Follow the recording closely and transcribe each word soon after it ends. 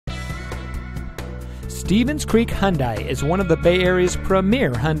Stevens Creek Hyundai is one of the Bay Area's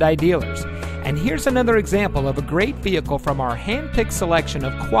premier Hyundai dealers. And here's another example of a great vehicle from our hand-picked selection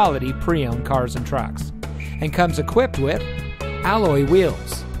of quality pre-owned cars and trucks. And comes equipped with alloy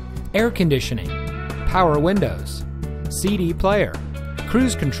wheels, air conditioning, power windows, CD player,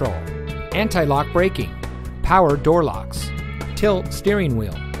 cruise control, anti-lock braking, power door locks, tilt steering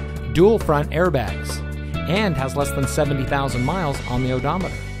wheel, dual front airbags, and has less than 70,000 miles on the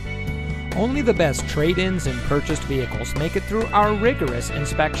odometer. Only the best trade-ins and purchased vehicles make it through our rigorous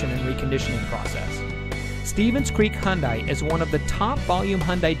inspection and reconditioning process. Stevens Creek Hyundai is one of the top volume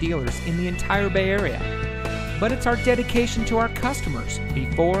Hyundai dealers in the entire Bay Area. But it's our dedication to our customers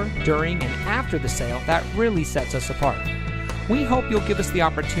before, during, and after the sale that really sets us apart. We hope you'll give us the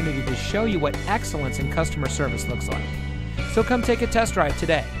opportunity to show you what excellence in customer service looks like. So come take a test drive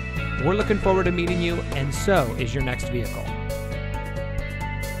today. We're looking forward to meeting you, and so is your next vehicle.